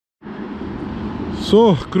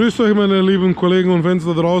So, grüßt euch meine lieben Kollegen und Fans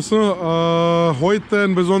da draußen. Heute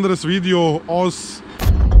ein besonderes Video aus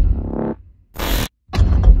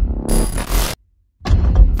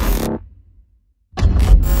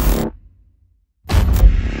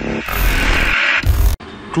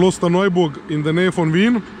Klosterneuburg in der Nähe von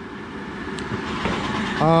Wien.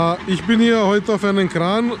 Ich bin hier heute auf einen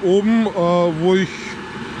Kran oben, wo ich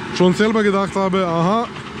schon selber gedacht habe, aha,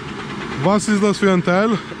 was ist das für ein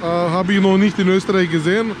Teil? Habe ich noch nicht in Österreich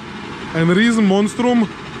gesehen. Ein Riesenmonstrum.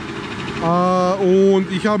 Und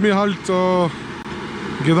ich habe mir halt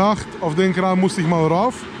gedacht, auf den Kran muss ich mal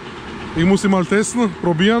rauf. Ich muss ihn mal testen,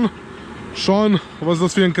 probieren, schauen, was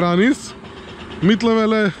das für ein Kran ist.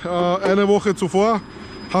 Mittlerweile, eine Woche zuvor,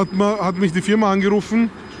 hat mich die Firma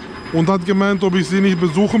angerufen und hat gemeint, ob ich sie nicht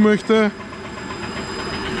besuchen möchte,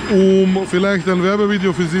 um vielleicht ein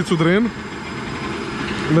Werbevideo für sie zu drehen,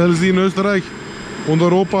 weil sie in Österreich und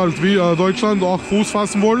Europa halt wie Deutschland auch Fuß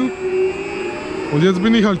fassen wollen. Und jetzt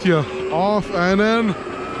bin ich halt hier auf einen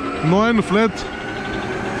neuen Flat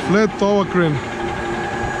Tower Crane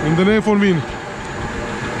in der Nähe von Wien.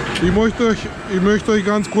 Ich möchte euch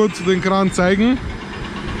ganz kurz den Kran zeigen.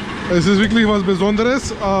 Es ist wirklich was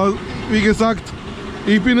Besonderes. Wie gesagt,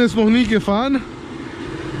 ich bin es noch nie gefahren.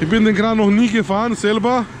 Ich bin den Kran noch nie gefahren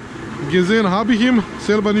selber. Gesehen habe ich ihn,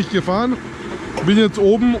 selber nicht gefahren. Bin jetzt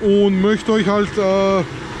oben und möchte euch halt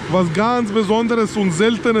was ganz Besonderes und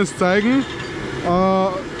Seltenes zeigen.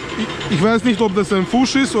 Ich weiß nicht, ob das ein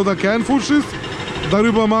Fusch ist oder kein Fusch ist.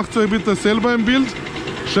 Darüber macht euch bitte selber ein Bild.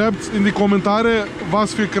 Schreibt in die Kommentare,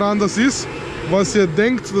 was für Kran das ist, was ihr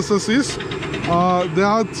denkt, dass das ist.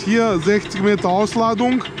 Der hat hier 60 Meter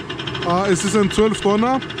Ausladung. Es ist ein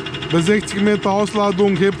 12-Tonner. Bei 60 Meter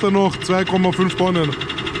Ausladung hebt er noch 2,5 Tonnen.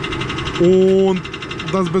 Und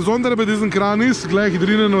das Besondere bei diesem Kran ist, gleich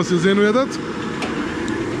drinnen, was ihr sehen werdet.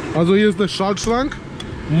 Also hier ist der Schaltschrank,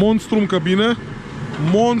 Monstrum-Kabine,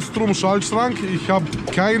 Monstrum-Schaltschrank. Ich habe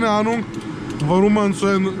keine Ahnung, warum man so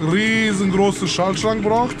einen riesengroßen Schaltschrank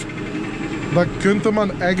braucht. Da könnte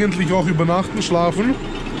man eigentlich auch übernachten, schlafen.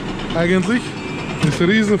 Eigentlich ist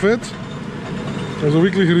riesenfett, also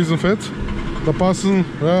wirklich riesenfett. Da passt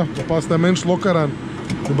der Mensch locker rein,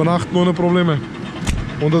 übernachten ohne Probleme.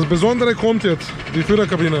 Und das Besondere kommt jetzt, die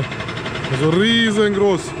Führerkabine. Also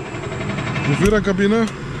riesengroß. Die Führerkabine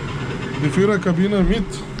mit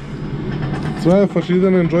zwei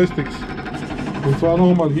verschiedenen Joysticks. Und zwar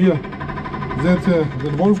nochmal hier. Seht ihr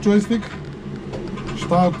den Wolf-Joystick,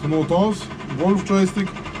 Start, Not aus, Wolf-Joystick.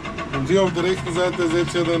 Und hier auf der rechten Seite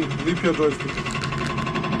seht ihr den Joystick.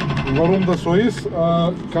 Und warum das so ist,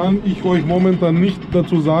 kann ich euch momentan nicht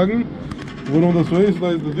dazu sagen. Warum das so ist,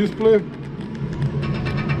 da ist das Display.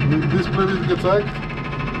 Das Display wird gezeigt.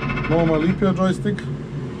 Nochmal Joystick,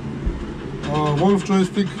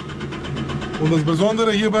 Wolf-Joystick. Und das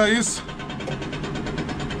Besondere hierbei ist,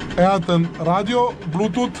 er hat ein Radio,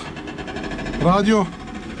 Bluetooth, Radio,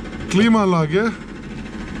 Klimaanlage,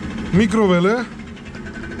 Mikrowelle,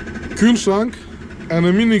 Kühlschrank,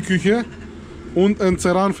 eine Mini-Küche und ein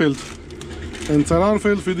Ceranfeld. Ein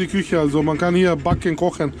Ceranfeld für die Küche, also man kann hier backen,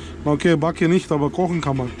 kochen. Okay, backen nicht, aber kochen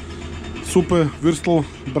kann man. Suppe, Würstel,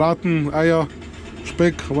 Braten, Eier,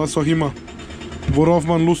 Speck, was auch immer. Worauf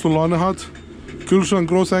man Lust und Laune hat. Kühlschrank,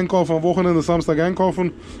 groß einkaufen, am Wochenende, Samstag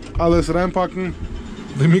einkaufen, alles reinpacken.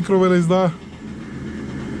 Die Mikrowelle ist da.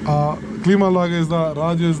 Klimaanlage ist da,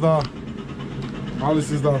 Radio ist da. Alles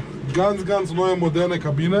ist da. Ganz neue, moderne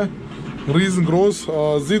Kabine. Riesengroß.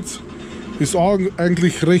 Sitz ist auch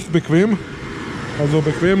eigentlich recht bequem. Also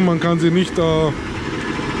bequem, man kann sie nicht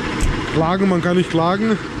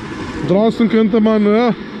klagen, Draußen könnte man,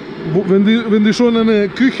 ja, wenn die schon eine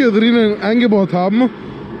Küche drinnen eingebaut haben,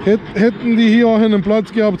 hätten die hier auch einen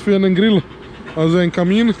Platz gehabt für einen Grill. Also ein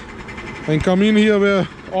Kamin. Ein Kamin hier wäre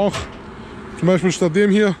auch, zum Beispiel statt dem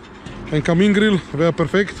hier, ein Kamingrill wäre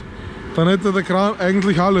perfekt. Dann hätte der Kran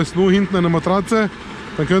eigentlich alles, nur hinten eine Matratze.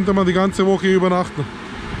 Dann könnte man die ganze Woche hier übernachten.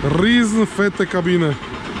 Riesenfette Kabine.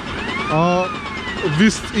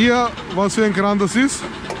 Wisst ihr, was für ein Kran das ist?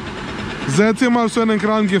 Seid ihr mal so einen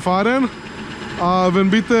Kran gefahren?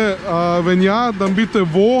 Wenn ja, dann bitte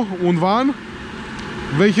wo und wann?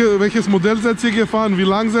 Welches Modell seid ihr gefahren? Wie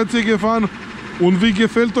lang seid ihr gefahren? Und wie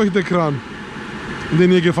gefällt euch der Kran,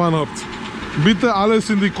 den ihr gefahren habt? Bitte alles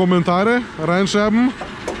in die Kommentare reinschreiben.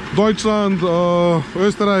 Deutschland,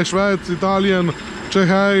 Österreich, Schweiz, Italien,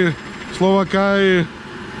 Tschechei, Slowakei,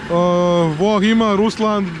 wo auch immer,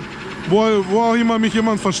 Russland, wo auch immer mich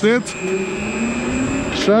jemand versteht.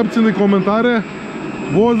 Schreibt in die Kommentare,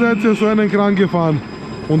 wo seid ihr so einen Kran gefahren.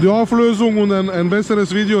 Und die Auflösung und ein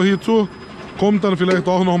besseres Video hierzu kommt dann vielleicht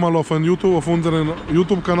auch nochmal auf unseren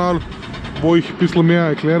YouTube-Kanal. wo ich ein bisschen mehr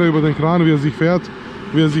erkläre über den Kran, wie er sich fährt,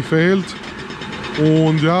 wie er sich verhält.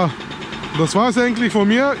 Und ja, das war es eigentlich von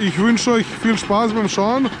mir. Ich wünsche euch viel Spaß beim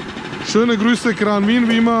Schauen. Schöne Grüße Kran Wien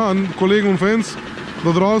wie immer an Kollegen und Fans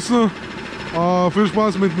da draußen. Viel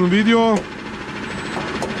Spaß mit dem Video.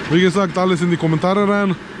 Wie gesagt, alles in die Kommentare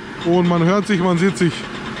rein. Und man hört sich, man sieht sich.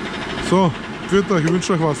 So, führt euch, ich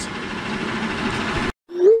wünsche euch was.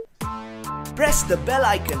 Press the bell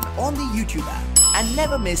icon on the YouTube app and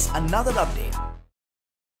never miss another update.